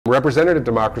Representative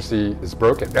democracy is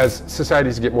broken. As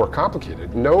societies get more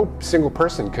complicated, no single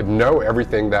person could know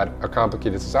everything that a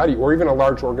complicated society or even a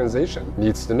large organization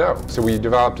needs to know. So we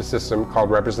developed a system called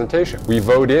representation. We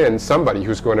vote in somebody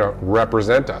who's going to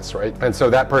represent us, right? And so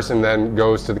that person then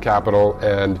goes to the Capitol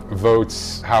and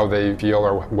votes how they feel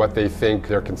or what they think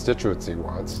their constituency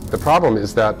wants. The problem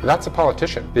is that that's a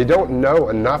politician. They don't know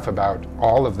enough about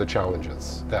all of the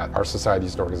challenges that our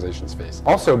societies and organizations face.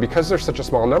 Also, because there's such a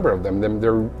small number of them,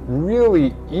 they're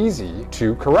really easy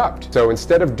to corrupt. So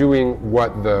instead of doing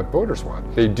what the voters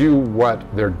want, they do what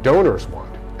their donors want.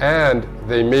 And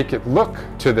they make it look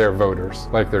to their voters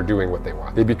like they're doing what they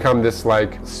want. They become this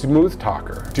like smooth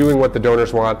talker, doing what the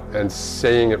donors want and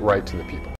saying it right to the people.